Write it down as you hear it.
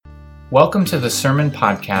Welcome to the Sermon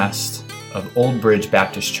Podcast of Old Bridge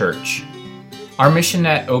Baptist Church. Our mission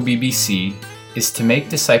at OBBC is to make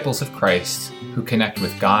disciples of Christ who connect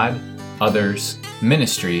with God, others,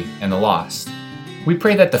 ministry, and the lost. We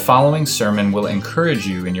pray that the following sermon will encourage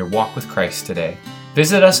you in your walk with Christ today.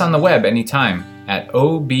 Visit us on the web anytime at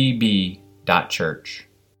obb.church.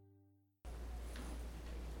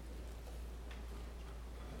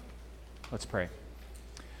 Let's pray.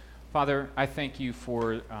 Father, I thank you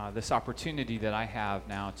for this opportunity that I have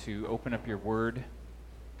now to open up your word.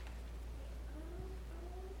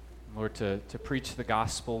 Lord, to preach the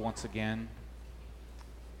gospel once again.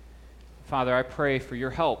 Father, I pray for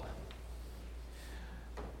your help.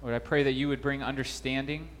 Lord, I pray that you would bring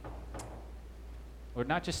understanding, Lord,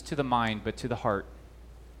 not just to the mind, but to the heart.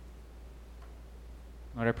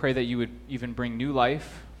 Lord, I pray that you would even bring new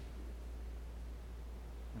life.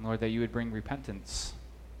 And Lord, that you would bring repentance.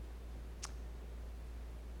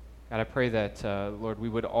 God, I pray that, Lord, we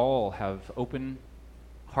would all have open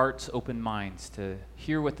hearts, open minds to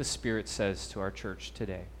hear what the Spirit says to our church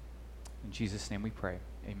today. In Jesus' name we pray.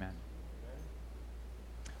 Amen.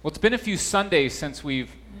 Well, it's been a few Sundays since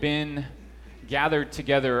we've been gathered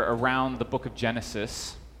together around the book of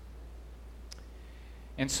Genesis.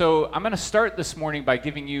 And so I'm going to start this morning by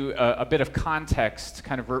giving you a bit of context,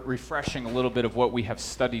 kind of refreshing a little bit of what we have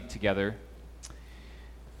studied together.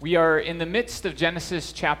 We are in the midst of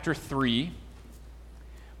Genesis chapter 3,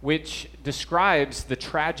 which describes the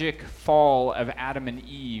tragic fall of Adam and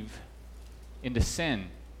Eve into sin.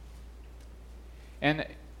 And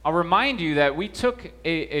I'll remind you that we took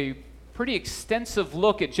a pretty extensive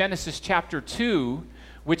look at Genesis chapter 2,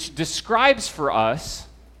 which describes for us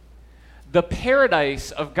the paradise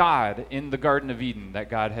of God in the Garden of Eden that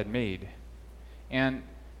God had made. And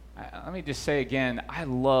let me just say again, I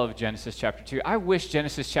love Genesis chapter 2. I wish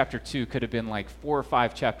Genesis chapter 2 could have been like 4 or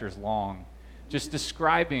 5 chapters long, just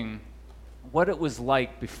describing what it was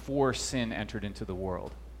like before sin entered into the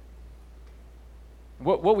world.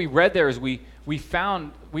 What we read there is we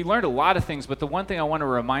learned a lot of things, but the one thing I want to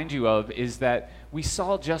remind you of is that we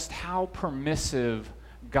saw just how permissive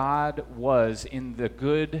God was in the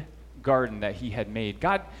good garden that he had made.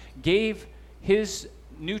 God gave his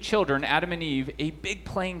new children, Adam and Eve, a big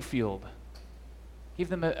playing field. Gave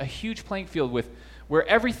them a huge playing field where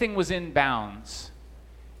everything was in bounds,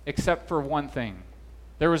 except for one thing.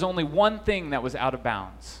 There was only one thing that was out of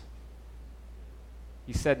bounds.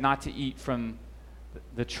 He said not to eat from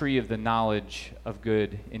the tree of the knowledge of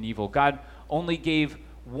good and evil. God only gave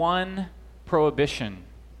one prohibition.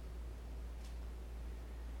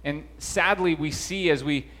 And sadly, we see as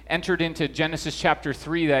we entered into Genesis chapter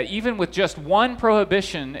 3 that even with just one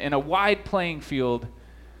prohibition in a wide playing field,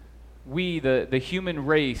 we, the human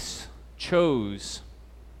race, chose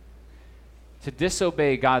to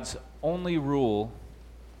disobey God's only rule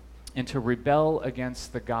and to rebel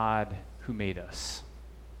against the God who made us.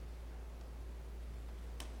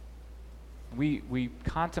 We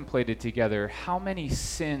contemplated together how many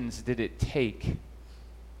sins did it take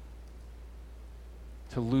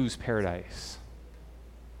to lose paradise?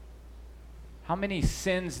 How many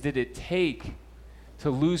sins did it take to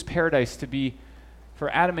lose paradise, for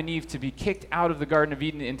Adam and Eve to be kicked out of the Garden of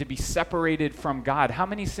Eden and to be separated from God? How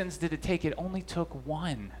many sins did it take? It only took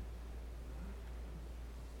one.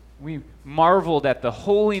 We marveled at the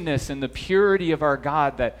holiness and the purity of our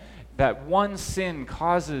God, that one sin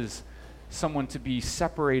causes someone to be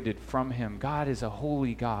separated from him. God is a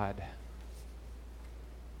holy God.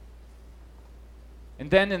 And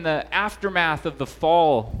then in the aftermath of the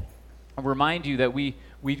fall, I'll remind you that we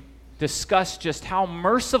discussed just how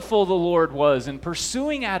merciful the Lord was in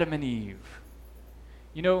pursuing Adam and Eve.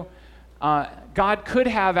 You know, God could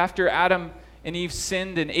have, after Adam and Eve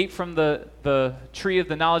sinned and ate from the tree of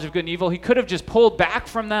the knowledge of good and evil, he could have just pulled back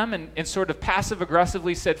from them and sort of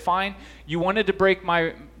passive-aggressively said, fine, you wanted to break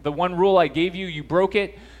the one rule I gave you, you broke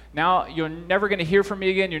it. Now you're never going to hear from me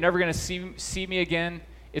again. You're never going to see me again.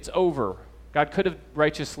 It's over. God could have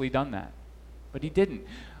righteously done that, but he didn't.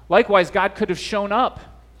 Likewise, God could have shown up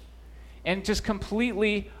and just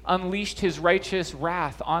completely unleashed his righteous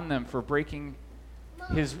wrath on them for breaking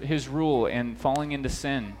his rule and falling into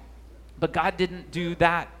sin. But God didn't do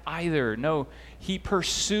that either. No, he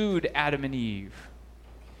pursued Adam and Eve.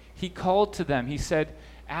 He called to them. He said,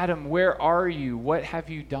 Adam, where are you? What have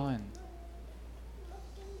you done?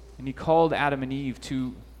 And he called Adam and Eve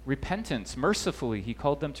to repentance. Mercifully, he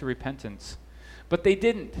called them to repentance. But they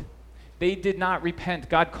didn't. They did not repent.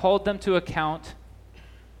 God called them to account,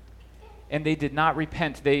 and they did not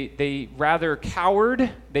repent. They rather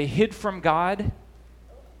cowered. They hid from God,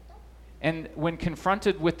 And when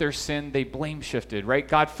confronted with their sin, they blame shifted, right?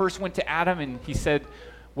 God first went to Adam and he said,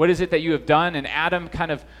 "What is it that you have done?" And Adam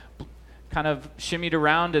kind of shimmied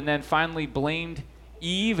around and then finally blamed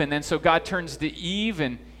Eve. And then so God turns to Eve,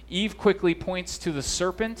 and Eve quickly points to the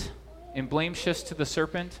serpent and blame shifts to the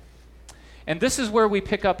serpent. And this is where we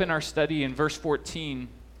pick up in our study in verse 14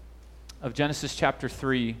 of Genesis chapter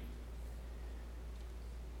 3.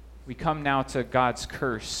 We come now to God's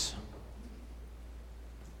curse.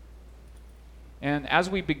 And as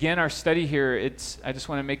we begin our study here, I just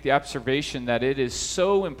want to make the observation that it is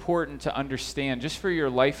so important to understand, just for your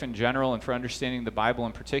life in general and for understanding the Bible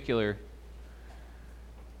in particular,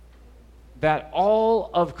 that all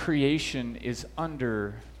of creation is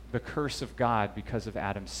under the curse of God because of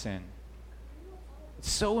Adam's sin. It's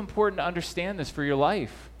so important to understand this for your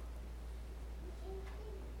life.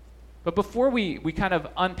 But before we kind of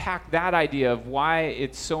unpack that idea of why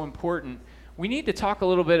it's so important, we need to talk a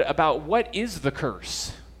little bit about what is the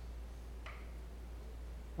curse.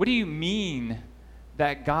 What do you mean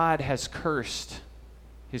that God has cursed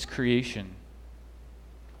his creation?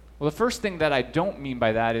 Well, the first thing that I don't mean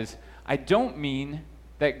by that is I don't mean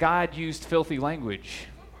that God used filthy language.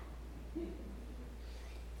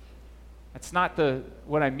 That's not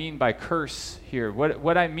what I mean by curse here.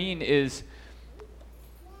 What I mean is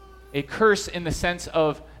a curse in the sense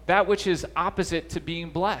of that which is opposite to being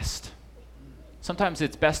blessed. Sometimes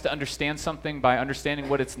it's best to understand something by understanding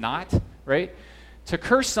what it's not, right? To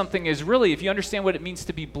curse something is really, if you understand what it means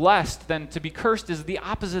to be blessed, then to be cursed is the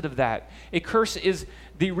opposite of that. A curse is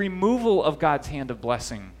the removal of God's hand of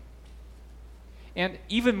blessing. And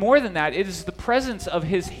even more than that, it is the presence of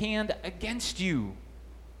his hand against you.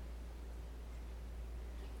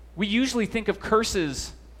 We usually think of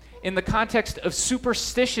curses in the context of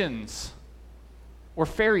superstitions or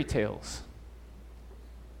fairy tales.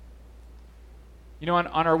 You know, on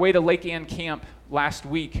our way to Lake Ann Camp last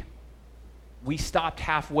week, we stopped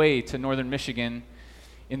halfway to northern Michigan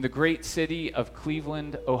in the great city of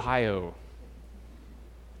Cleveland, Ohio.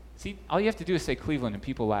 See, all you have to do is say Cleveland and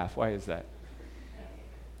people laugh. Why is that?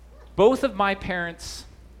 Both of my parents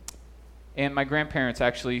and my grandparents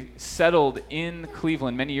actually settled in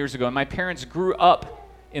Cleveland many years ago. And my parents grew up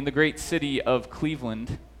in the great city of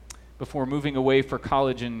Cleveland before moving away for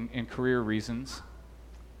college and career reasons.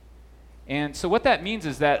 And so what that means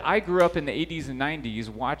is that I grew up in the 80s and 90s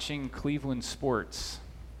watching Cleveland sports.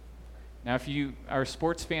 Now, if you are a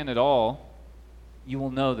sports fan at all, you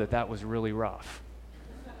will know that that was really rough.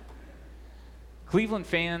 Cleveland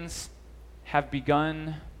fans have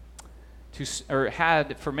begun to, or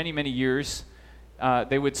had for many, many years,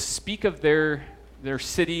 they would speak of their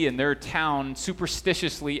city and their town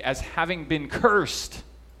superstitiously as having been cursed.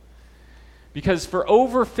 Because for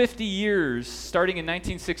over 50 years, starting in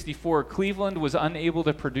 1964, Cleveland was unable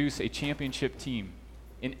to produce a championship team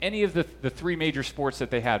in any of the three major sports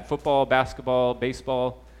that they had: football, basketball,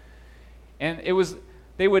 baseball. And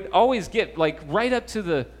they would always get like right up to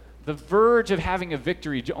the verge of having a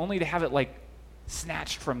victory, only to have it like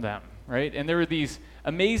snatched from them, right? And there were these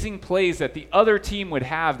amazing plays that the other team would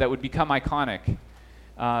have that would become iconic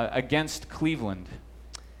against Cleveland.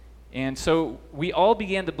 And so we all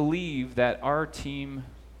began to believe that our team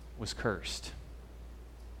was cursed.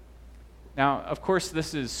 Now, of course,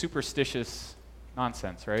 this is superstitious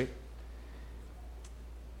nonsense, right?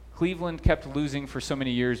 Cleveland kept losing for so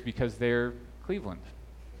many years because they're Cleveland,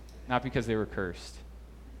 not because they were cursed.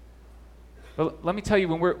 But let me tell you,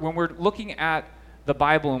 when we're looking at the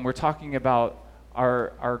Bible and we're talking about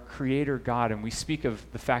our Creator God, and we speak of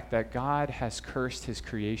the fact that God has cursed his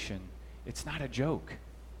creation, it's not a joke.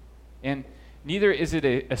 And neither is it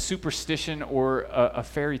a superstition or a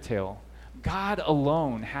fairy tale. God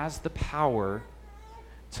alone has the power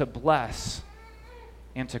to bless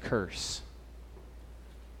and to curse.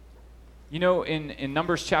 You know, in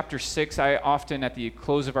Numbers chapter 6, I often at the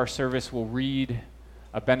close of our service will read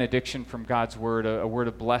a benediction from God's word, a word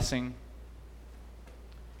of blessing.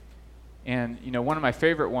 And, you know, one of my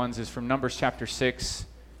favorite ones is from Numbers chapter 6.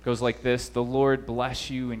 It goes like this: "The Lord bless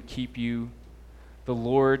you and keep you. The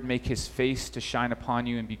Lord make his face to shine upon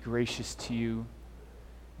you and be gracious to you.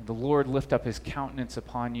 And the Lord lift up his countenance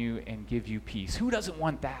upon you and give you peace." Who doesn't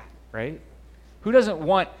want that, right? Who doesn't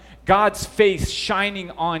want God's face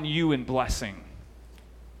shining on you in blessing?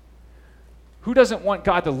 Who doesn't want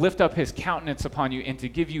God to lift up his countenance upon you and to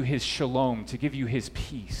give you his shalom, to give you his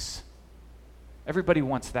peace? Everybody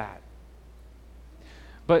wants that.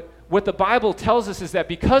 But what the Bible tells us is that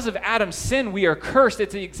because of Adam's sin, we are cursed.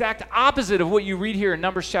 It's the exact opposite of what you read here in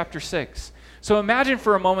Numbers chapter 6. So imagine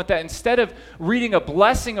for a moment that instead of reading a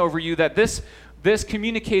blessing over you, that this this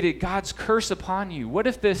communicated God's curse upon you? What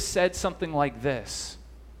if this said something like this?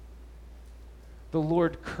 The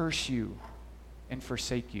Lord curse you and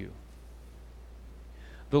forsake you.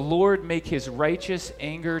 The Lord make his righteous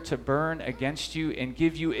anger to burn against you and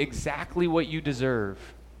give you exactly what you deserve.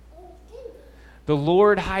 The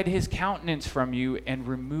Lord hide his countenance from you and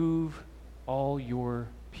remove all your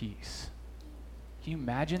peace. Can you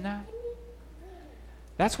imagine that?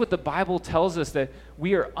 That's what the Bible tells us, that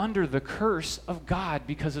we are under the curse of God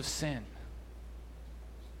because of sin.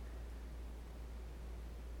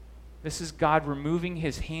 This is God removing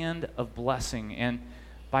his hand of blessing, and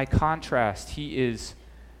by contrast, he is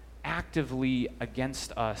actively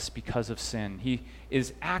against us because of sin. He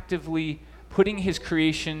is actively putting his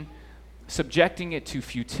creation, subjecting it to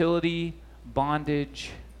futility,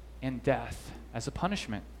 bondage, and death as a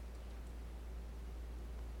punishment.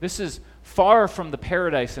 This is far from the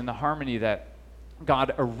paradise and the harmony that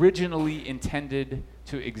God originally intended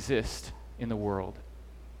to exist in the world.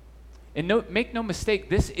 And make no mistake,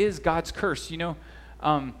 this is God's curse.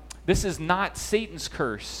 This is not Satan's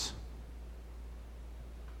curse.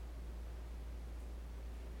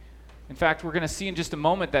 In fact, we're going to see in just a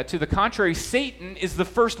moment that, to the contrary, Satan is the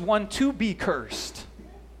first one to be cursed.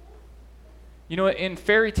 In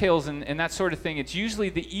fairy tales and that sort of thing, it's usually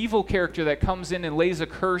the evil character that comes in and lays a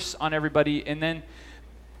curse on everybody, and then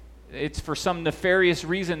it's for some nefarious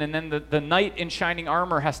reason, and then the knight in shining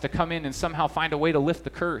armor has to come in and somehow find a way to lift the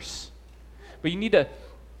curse. But you need to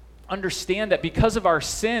understand that because of our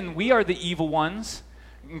sin, we are the evil ones.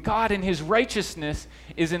 God in his righteousness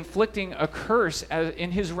is inflicting a curse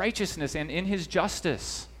in his righteousness and in his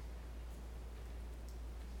justice.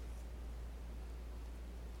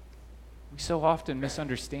 We so often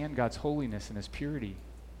misunderstand God's holiness and his purity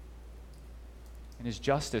and his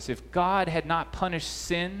justice. If God had not punished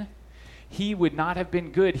sin, he would not have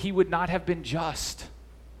been good. He would not have been just.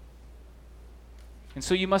 And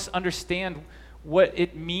so you must understand what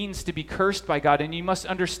it means to be cursed by God, and you must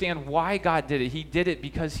understand why God did it. He did it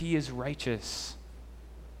because he is righteous.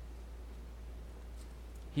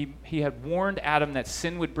 He had warned Adam that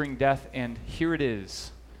sin would bring death, and here it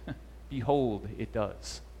is. Behold, it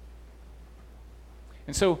does.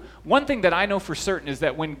 And so one thing that I know for certain is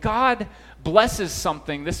that when God blesses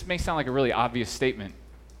something, this may sound like a really obvious statement,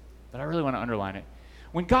 but I really want to underline it.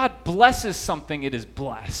 When God blesses something, it is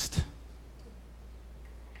blessed.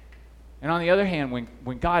 And on the other hand,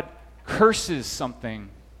 when God curses something,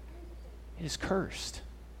 it is cursed.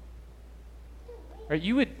 Right?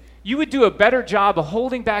 You would do a better job of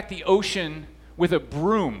holding back the ocean with a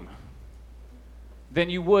broom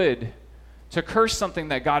than you would to curse something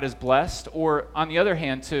that God has blessed, or on the other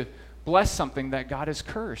hand, to bless something that God has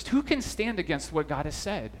cursed. Who can stand against what God has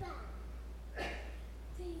said?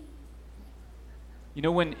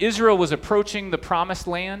 When Israel was approaching the promised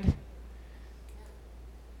land,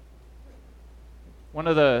 one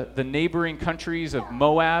of the neighboring countries of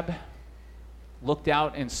Moab looked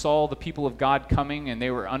out and saw the people of God coming, and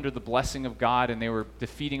they were under the blessing of God, and they were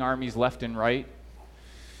defeating armies left and right.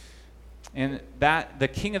 And the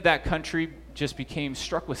king of that country just became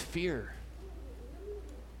struck with fear.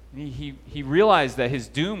 He realized that his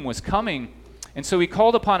doom was coming, and so he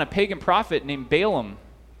called upon a pagan prophet named Balaam.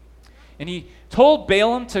 And he told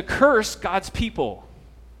Balaam to curse God's people.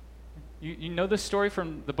 You know this story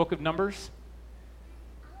from the book of Numbers?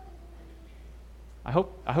 I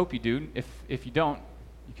hope you do. If you don't,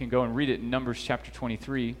 you can go and read it in Numbers chapter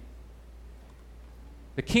 23.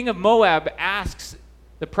 The king of Moab asks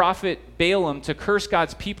the prophet Balaam to curse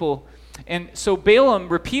God's people. And so Balaam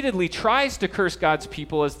repeatedly tries to curse God's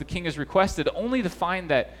people as the king has requested, only to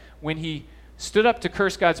find that when he stood up to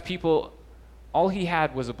curse God's people, all he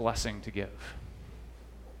had was a blessing to give.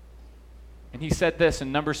 And he said this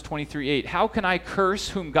in Numbers 23:8, "How can I curse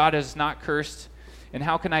whom God has not cursed? And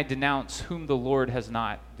how can I denounce whom the Lord has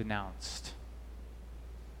not denounced?"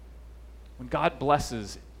 When God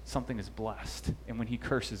blesses, something is blessed. And when he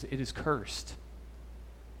curses, it is cursed.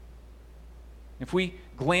 If we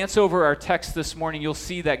glance over our text this morning, you'll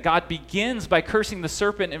see that God begins by cursing the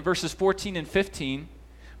serpent in verses 14 and 15,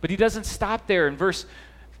 but he doesn't stop there. In verse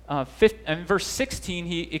 16,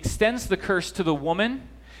 he extends the curse to the woman,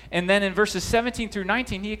 and then in verses 17 through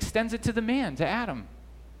 19, he extends it to the man, to Adam.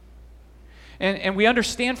 And we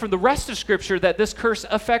understand from the rest of Scripture that this curse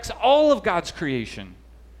affects all of God's creation.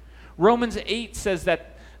 Romans 8 says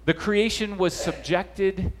that the creation was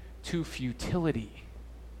subjected to futility,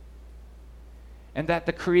 and that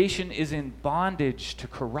the creation is in bondage to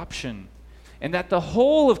corruption, and that the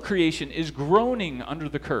whole of creation is groaning under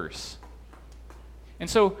the curse. And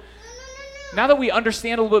so now that we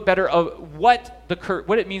understand a little bit better of what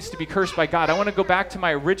it means to be cursed by God, I want to go back to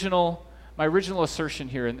my original assertion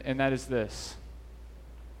here, and that is this.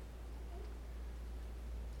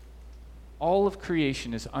 All of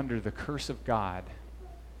creation is under the curse of God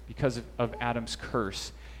because of Adam's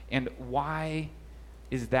curse. And why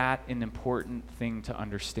is that an important thing to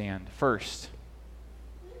understand? First,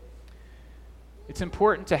 it's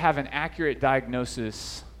important to have an accurate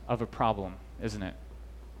diagnosis of a problem, isn't it?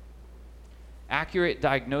 Accurate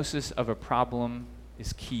diagnosis of a problem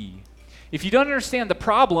is key. If you don't understand the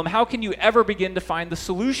problem, how can you ever begin to find the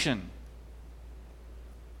solution?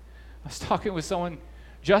 I was talking with someone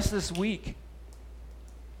just this week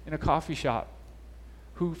in a coffee shop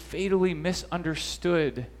who fatally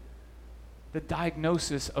misunderstood the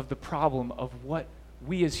diagnosis of the problem of what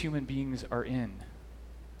we as human beings are in.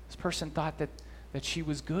 This person thought that she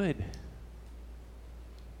was good.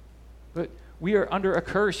 But we are under a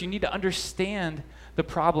curse. You need to understand the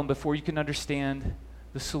problem before you can understand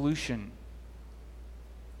the solution.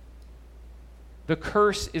 The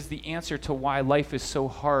curse is the answer to why life is so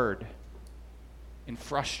hard and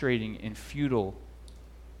frustrating and futile,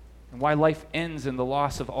 and why life ends in the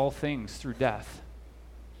loss of all things through death.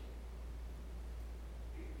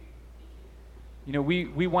 You know,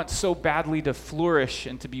 we want so badly to flourish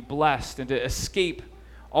and to be blessed and to escape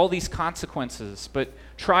all these consequences, but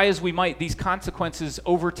try as we might, these consequences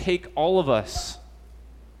overtake all of us.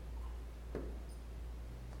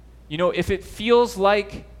 You know, if it feels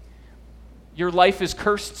like your life is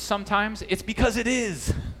cursed sometimes, it's because it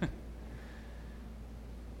is.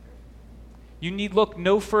 You need look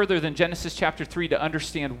no further than Genesis chapter 3 to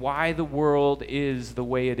understand why the world is the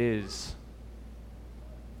way it is.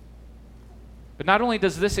 But not only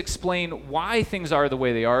does this explain why things are the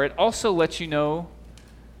way they are, it also lets you know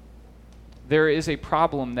there is a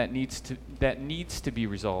problem that needs to be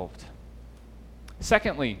resolved.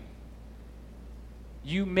 Secondly,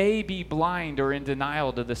 you may be blind or in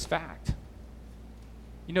denial to this fact.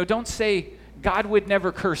 You know, don't say, God would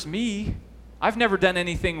never curse me. I've never done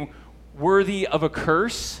anything worthy of a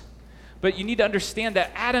curse. But you need to understand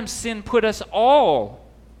that Adam's sin put us all,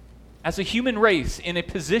 as a human race, in a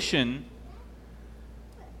position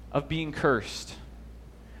of being cursed.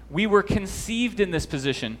 We were conceived in this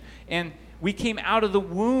position, and we came out of the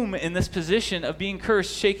womb in this position of being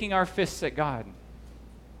cursed, shaking our fists at God.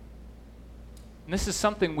 And this is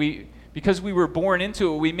something because we were born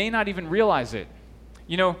into it, we may not even realize it.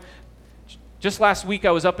 You know, just last week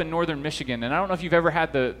I was up in northern Michigan, and I don't know if you've ever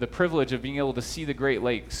had the privilege of being able to see the Great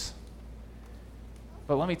Lakes.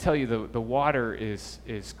 But let me tell you, the water is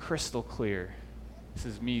crystal clear. This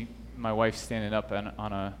is me, my wife standing up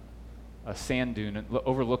on a sand dune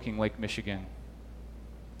overlooking Lake Michigan.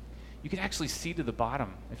 You can actually see to the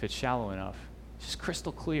bottom if it's shallow enough. It's just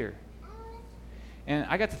crystal clear. And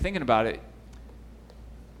I got to thinking about it.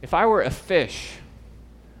 If I were a fish,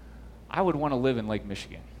 I would want to live in Lake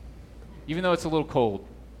Michigan, even though it's a little cold.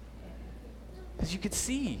 Because you could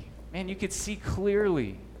see, you could see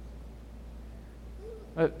clearly.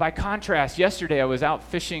 But by contrast, yesterday I was out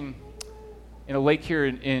fishing in a lake here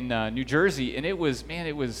in New Jersey, and it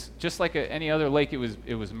was just like any other lake.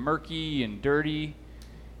 It was murky and dirty,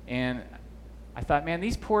 and I thought,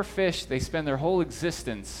 these poor fish, they spend their whole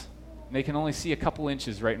existence, and they can only see a couple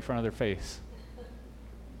inches right in front of their face.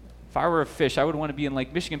 If I were a fish, I would want to be in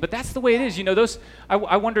Lake Michigan. But that's the way it is. You know,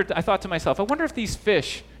 I thought to myself, I wonder if these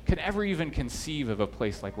fish can ever even conceive of a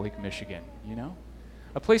place like Lake Michigan, you know?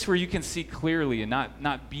 A place where you can see clearly and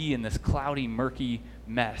not be in this cloudy, murky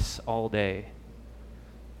mess all day.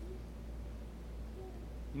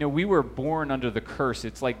 You know, we were born under the curse.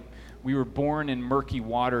 It's like we were born in murky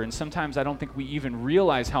water, and sometimes I don't think we even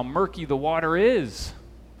realize how murky the water is.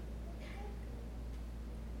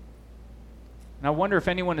 And I wonder if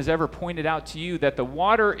anyone has ever pointed out to you that the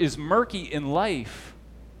water is murky in life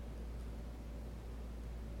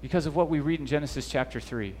because of what we read in Genesis chapter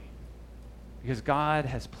 3. Because God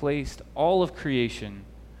has placed all of creation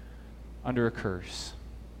under a curse.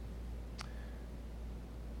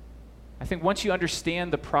 I think once you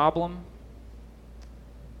understand the problem,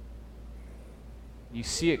 you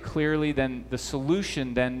see it clearly, then the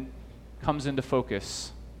solution then comes into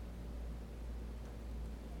focus.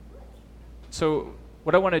 So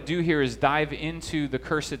what I want to do here is dive into the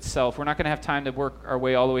curse itself. We're not going to have time to work our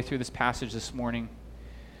way all the way through this passage this morning.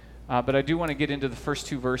 But I do want to get into the first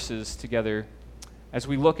two verses together as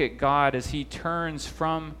we look at God as he turns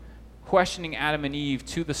from questioning Adam and Eve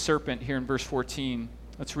to the serpent here in verse 14.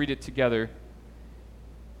 Let's read it together. It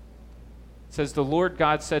says, "The Lord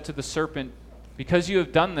God said to the serpent, 'Because you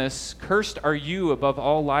have done this, cursed are you above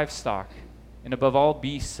all livestock and above all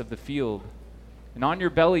beasts of the field. And on your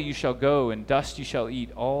belly you shall go, and dust you shall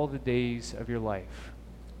eat all the days of your life.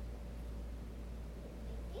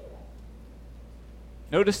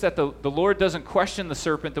 Notice that the Lord doesn't question the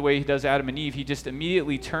serpent the way he does Adam and Eve. He just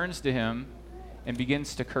immediately turns to him and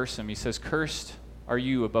begins to curse him. He says, "Cursed are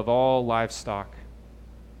you above all livestock."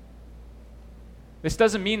 This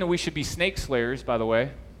doesn't mean that we should be snake slayers, by the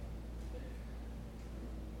way.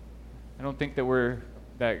 I don't think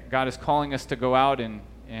that God is calling us to go out and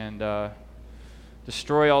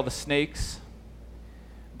destroy all the snakes.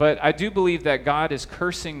 But I do believe that God is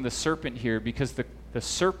cursing the serpent here because the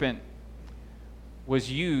serpent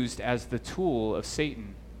was used as the tool of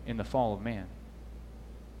Satan in the fall of man.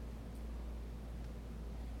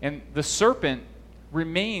 And the serpent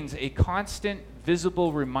remains a constant,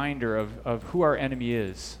 visible reminder of who our enemy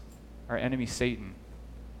is, our enemy Satan.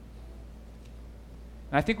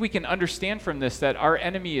 And I think we can understand from this that our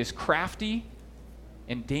enemy is crafty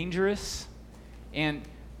and dangerous, and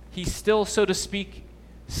he's still, so to speak,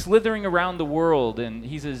 slithering around the world, and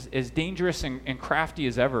he's as dangerous and crafty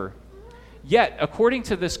as ever. Yet, according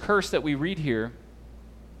to this curse that we read here,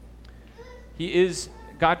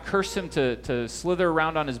 God cursed him to slither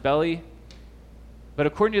around on his belly. But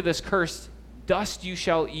according to this curse, dust you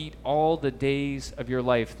shall eat all the days of your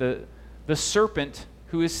life. The serpent,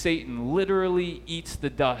 who is Satan, literally eats the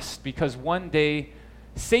dust because one day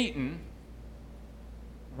Satan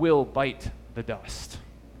will bite the dust.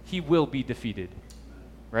 He will be defeated,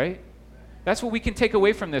 right? That's what we can take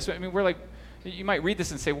away from this. I mean, you might read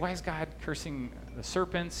this and say, why is God cursing the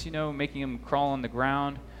serpents, making them crawl on the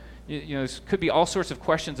ground? There could be all sorts of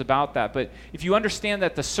questions about that. But if you understand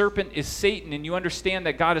that the serpent is Satan, and you understand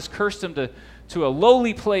that God has cursed him to a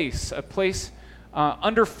lowly place, a place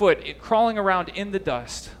underfoot, crawling around in the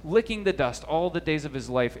dust, licking the dust all the days of his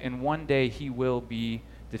life, and one day he will be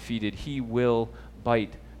defeated. He will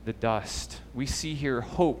bite the dust. We see here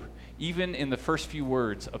hope, even in the first few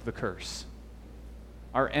words of the curse.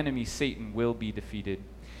 Our enemy, Satan, will be defeated.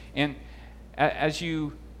 And as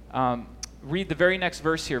you read the very next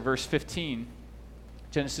verse here, verse 15,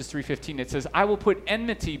 Genesis 3:15, it says, "I will put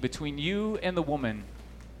enmity between you and the woman,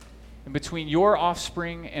 and between your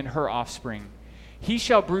offspring and her offspring. He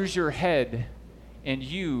shall bruise your head, and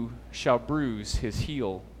you shall bruise his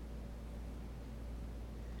heel."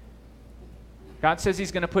 God says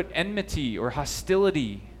he's going to put enmity or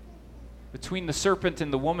hostility between the serpent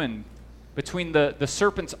and the woman, between the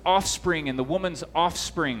serpent's offspring and the woman's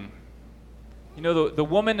offspring. The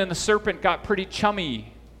woman and the serpent got pretty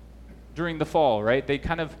chummy during the fall, right? They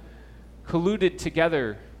kind of colluded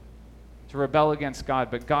together to rebel against God,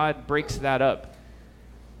 but God breaks that up.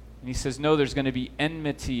 And he says, no, there's going to be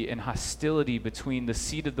enmity and hostility between the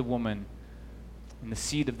seed of the woman and the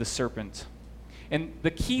seed of the serpent. And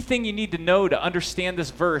the key thing you need to know to understand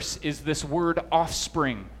this verse is this word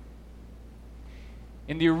offspring.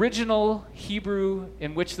 In the original Hebrew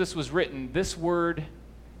in which this was written, this word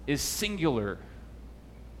is singular.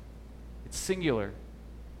 It's singular.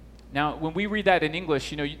 Now, when we read that in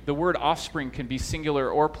English, the word offspring can be singular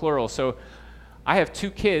or plural. So I have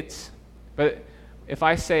 2 kids, but if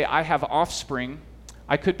I say I have offspring,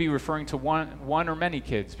 I could be referring to one or many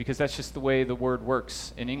kids, because that's just the way the word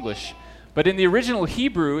works in English. But in the original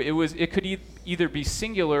Hebrew, it could either be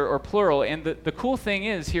singular or plural. And the cool thing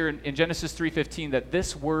is here in Genesis 3:15 that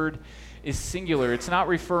this word is singular. It's not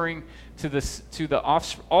referring to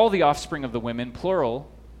all the offspring of the women, plural,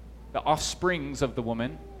 the offsprings of the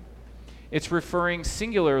woman. It's referring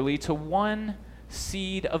singularly to one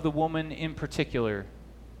seed of the woman in particular.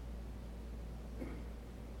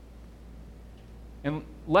 And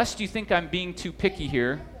lest you think I'm being too picky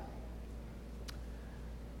here,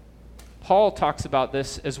 Paul talks about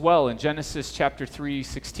this as well in Genesis chapter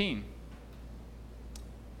 3:16.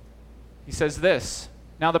 He says this,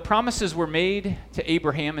 "Now the promises were made to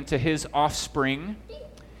Abraham and to his offspring."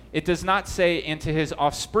 It does not say, "and to his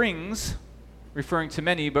offsprings," referring to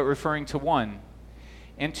many, but referring to one.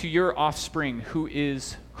 "And to your offspring, who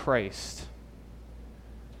is Christ."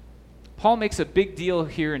 Paul makes a big deal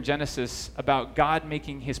here in Genesis about God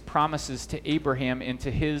making his promises to Abraham and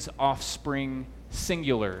to his offspring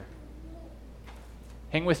singular.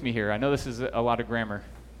 Hang with me here. I know this is a lot of grammar.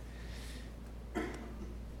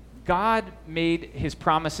 God made his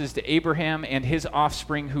promises to Abraham and his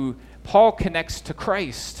offspring, who Paul connects to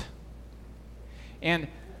Christ. And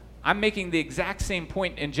I'm making the exact same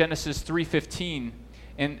point in Genesis 3:15,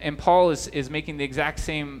 and Paul is making the exact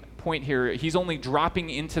same point here. He's only dropping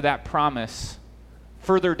into that promise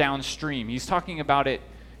further downstream. He's talking about it,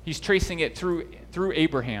 he's tracing it through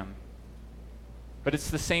Abraham. But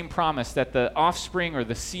it's the same promise that the offspring or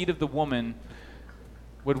the seed of the woman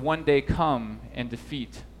would one day come and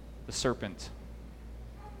defeat the serpent.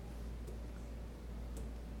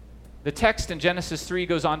 The text in Genesis 3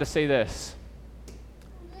 goes on to say this: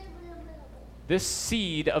 this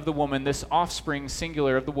seed of the woman, this offspring,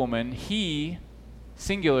 singular, of the woman, he,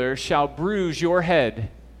 singular, shall bruise your head,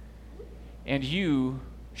 and you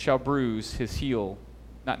shall bruise his heel.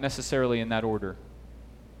 Not necessarily in that order.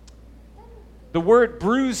 The word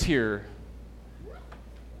bruise here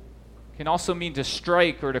can also mean to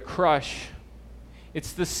strike or to crush.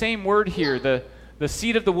 It's the same word here. The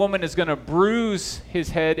seed of the woman is going to bruise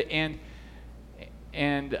his head, and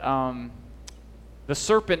the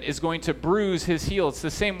serpent is going to bruise his heel. It's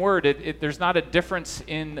the same word. There's not a difference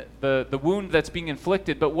in the wound that's being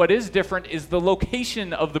inflicted, but what is different is the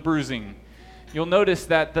location of the bruising. You'll notice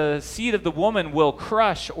that the seed of the woman will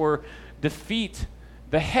crush or defeat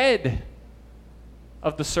the head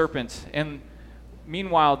of the serpent, and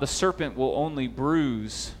meanwhile, the serpent will only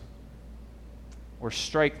bruise or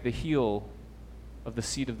strike the heel of the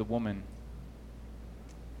seed of the woman.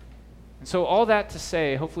 And so all that to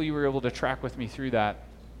say, hopefully you were able to track with me through that.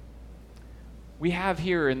 We have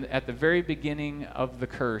here at the very beginning of the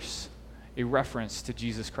curse a reference to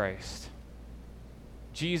Jesus Christ.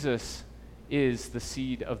 Jesus is the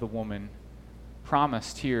seed of the woman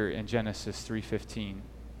promised here in Genesis 3:15.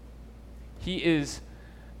 He is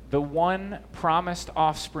the one promised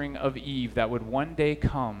offspring of Eve that would one day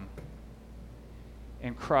come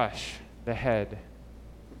and crush the head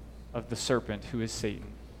of the serpent, who is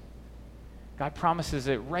Satan. God promises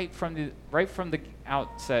it right from the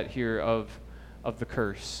outset here of the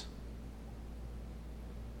curse.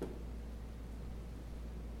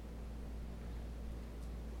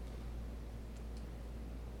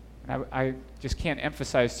 And I just can't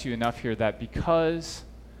emphasize to you enough here that because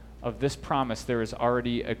of this promise, there is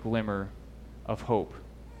already a glimmer of hope.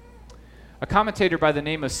 A commentator by the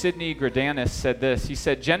name of Sidney Greidanus said this. He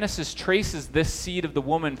said, Genesis traces this seed of the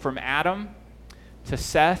woman from Adam to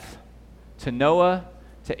Seth, to Noah,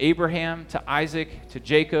 to Abraham, to Isaac, to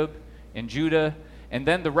Jacob, and Judah, and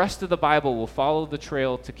then the rest of the Bible will follow the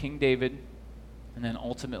trail to King David, and then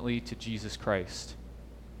ultimately to Jesus Christ.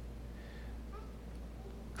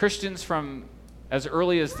 Christians from as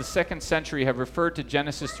early as the 2nd century have referred to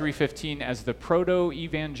Genesis 3:15 as the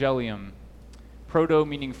proto-evangelium. Proto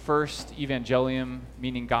meaning first, evangelium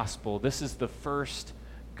meaning gospel. This is the first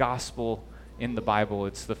gospel in the Bible.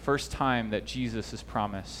 It's the first time that Jesus is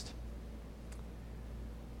promised.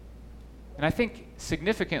 And I think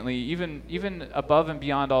significantly, even above and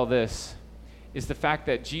beyond all this, is the fact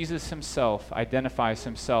that Jesus himself identifies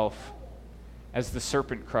himself as the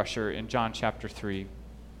serpent crusher in John chapter 3.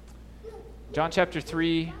 John chapter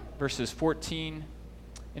 3, verses 14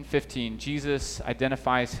 and 15, Jesus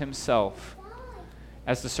identifies himself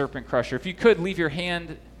as the serpent crusher. If you could, leave your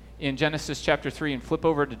hand in Genesis chapter 3 and flip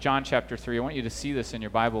over to John chapter 3. I want you to see this in your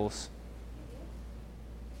Bibles.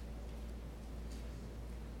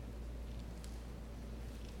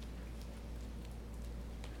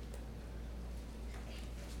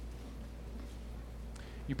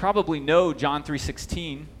 You probably know John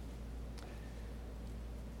 3:16.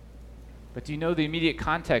 But do you know the immediate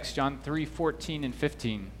context, John 3:14 and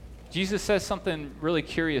 15? Jesus says something really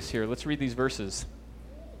curious here. Let's read these verses.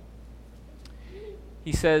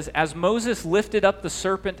 He says, as Moses lifted up the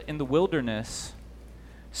serpent in the wilderness,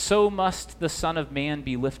 so must the Son of Man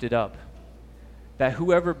be lifted up, that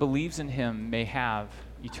whoever believes in him may have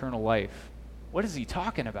eternal life. What is he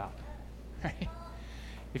talking about? Right?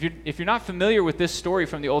 If you're not familiar with this story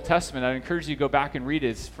from the Old Testament, I'd encourage you to go back and read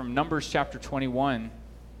it. It's from Numbers chapter 21.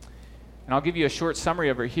 And I'll give you a short summary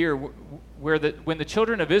of it here, where when the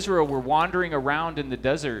children of Israel were wandering around in the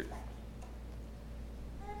desert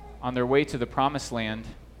on their way to the promised land,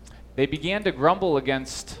 they began to grumble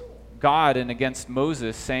against God and against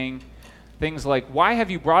Moses, saying things like, why have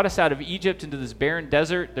you brought us out of Egypt into this barren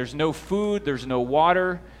desert? There's no food, there's no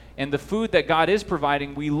water, and the food that God is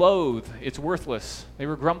providing, we loathe. It's worthless. They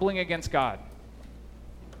were grumbling against God.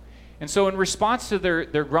 And so in response to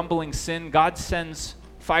their grumbling sin, God sends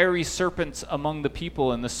fiery serpents among the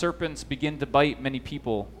people, and the serpents begin to bite many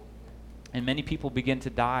people, and many people begin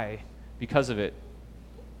to die because of it.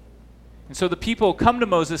 And so the people come to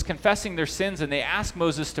Moses confessing their sins, and they ask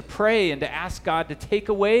Moses to pray and to ask God to take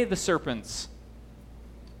away the serpents.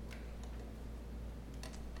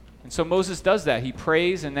 And so Moses does that. He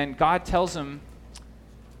prays, and then God tells him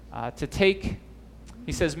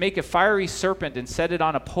he says, make a fiery serpent and set it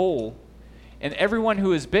on a pole, and everyone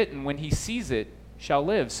who is bitten, when he sees it, shall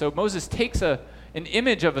live. So Moses takes an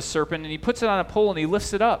image of a serpent, and he puts it on a pole, and he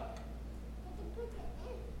lifts it up.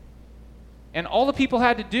 And all the people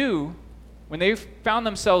had to do when they found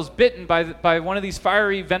themselves bitten by one of these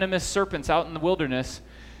fiery, venomous serpents out in the wilderness,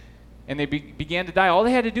 and they began to die, all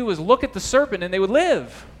they had to do was look at the serpent and they would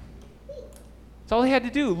live. That's all they had to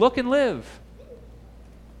do, look and live.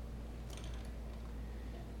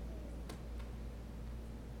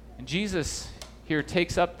 And Jesus here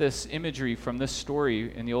takes up this imagery from this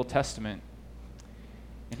story in the Old Testament,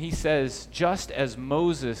 and he says, just as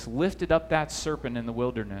Moses lifted up that serpent in the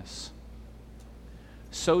wilderness,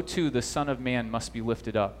 so too the Son of Man must be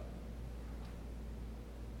lifted up.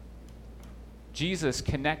 Jesus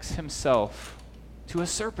connects himself to a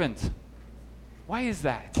serpent. Why is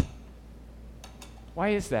that? Why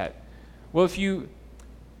is that? Well, if you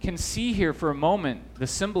can see here for a moment the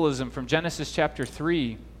symbolism from Genesis chapter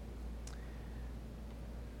 3,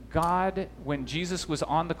 God, when Jesus was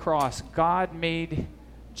on the cross, God made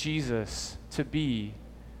Jesus to be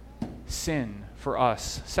sin for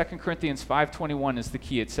us. 2 Corinthians 5:21 is the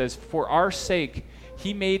key. It says, for our sake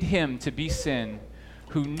he made him to be sin,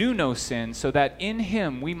 who knew no sin, so that in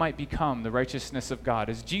him we might become the righteousness of God.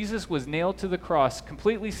 As Jesus was nailed to the cross,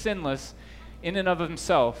 completely sinless in and of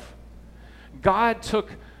himself, God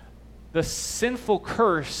took the sinful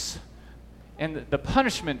curse and the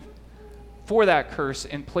punishment for that curse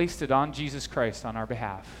and placed it on Jesus Christ on our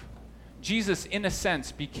behalf. Jesus, in a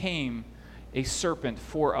sense, became a serpent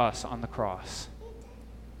for us on the cross.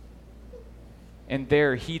 And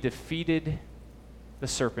there he defeated the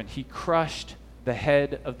serpent. He crushed the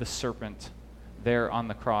head of the serpent there on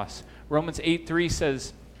the cross. Romans 8:3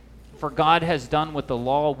 says, for God has done what the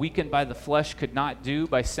law, weakened by the flesh, could not do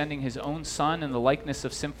by sending his own Son in the likeness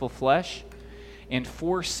of sinful flesh. And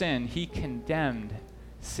for sin, he condemned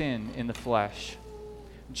sin in the flesh.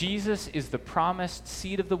 Jesus is the promised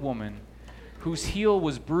seed of the woman whose heel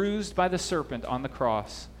was bruised by the serpent on the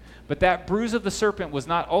cross. But that bruise of the serpent was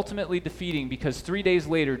not ultimately defeating, because 3 days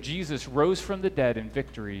later, Jesus rose from the dead in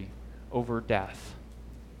victory over death.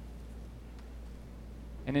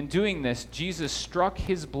 And in doing this, Jesus struck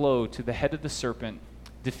his blow to the head of the serpent,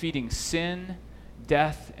 defeating sin,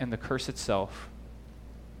 death, and the curse itself.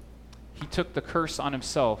 He took the curse on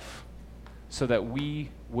himself so that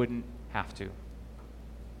we wouldn't have to.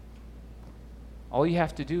 All you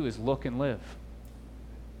have to do is look and live.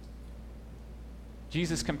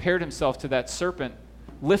 Jesus compared himself to that serpent,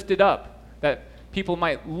 lifted up, that people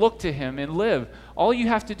might look to him and live. All you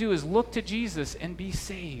have to do is look to Jesus and be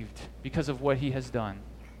saved because of what he has done.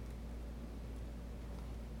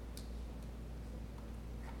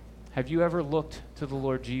 Have you ever looked to the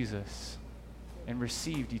Lord Jesus and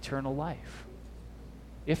received eternal life?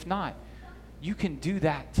 If not, you can do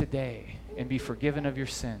that today and be forgiven of your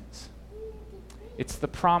sins. It's the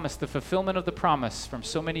promise, the fulfillment of the promise from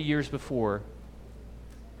so many years before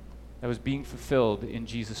that was being fulfilled in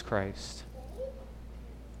Jesus Christ.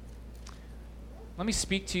 Let me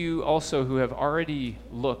speak to you also who have already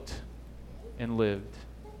looked and lived.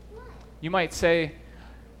 You might say,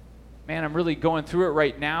 man, I'm really going through it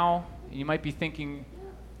right now. You might be thinking,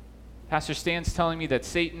 Pastor Stan's telling me that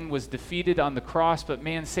Satan was defeated on the cross, but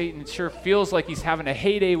man, Satan sure feels like he's having a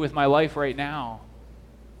heyday with my life right now.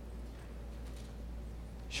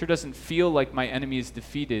 Sure doesn't feel like my enemy is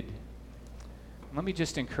defeated. Let me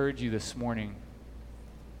just encourage you this morning.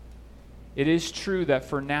 It is true that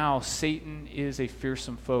for now, Satan is a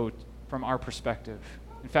fearsome foe from our perspective.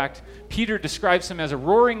 In fact, Peter describes him as a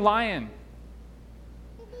roaring lion.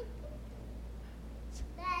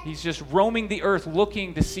 He's just roaming the earth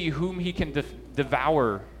looking to see whom he can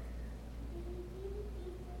devour.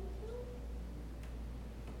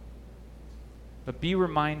 But be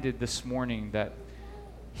reminded this morning that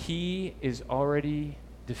he is already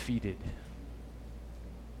defeated.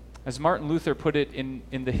 As Martin Luther put it in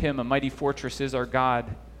the hymn, "A Mighty Fortress is Our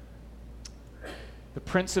God," the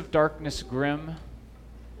Prince of Darkness grim,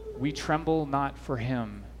 we tremble not for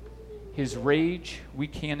him. His rage we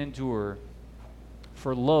can endure,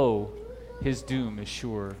 for lo, his doom is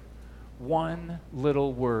sure. One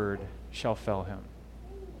little word shall fell him.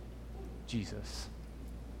 Jesus.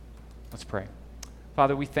 Let's pray.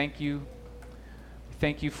 Father, we thank you. We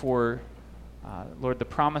thank you for, Lord, the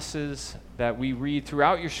promises that we read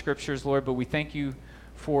throughout your scriptures, Lord, but we thank you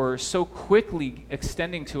for so quickly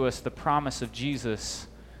extending to us the promise of Jesus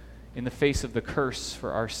in the face of the curse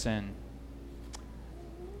for our sin.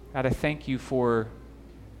 God, I thank you for,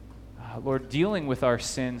 Lord, dealing with our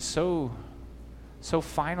sin so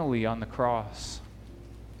finally on the cross.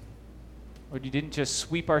 Lord, you didn't just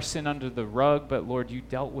sweep our sin under the rug, but Lord, you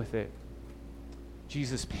dealt with it.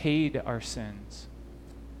 Jesus paid our sins.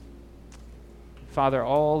 Father,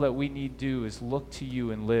 all that we need do is look to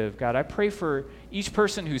you and live. God, I pray for each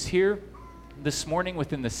person who's here. this morning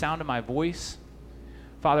within the sound of my voice,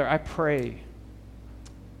 Father, I pray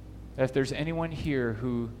that if there's anyone here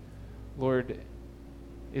who, Lord,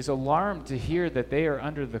 is alarmed to hear that they are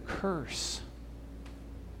under the curse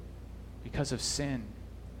because of sin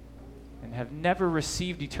and have never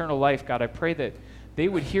received eternal life, God, I pray that they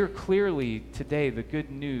would hear clearly today the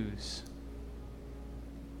good news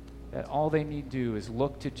that all they need to do is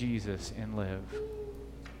look to Jesus and live.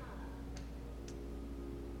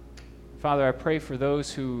 Father, I pray for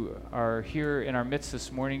those who are here in our midst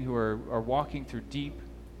this morning who are walking through deep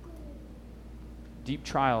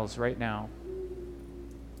trials right now.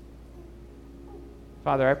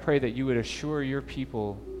 Father, I pray that you would assure your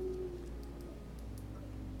people,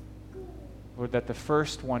 Lord, that the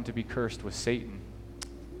first one to be cursed was Satan,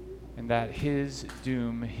 and that his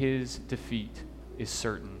doom, his defeat is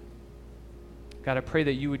certain. God, I pray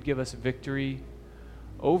that you would give us victory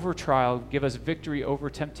over trial, give us victory over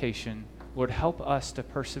temptation. Lord, help us to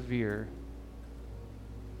persevere.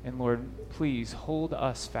 And Lord, please hold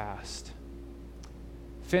us fast.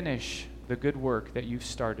 Finish the good work that you've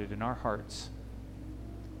started in our hearts.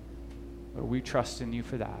 Lord, we trust in you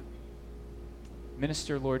for that.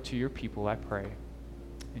 Minister, Lord, to your people, I pray.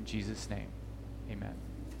 In Jesus' name, amen.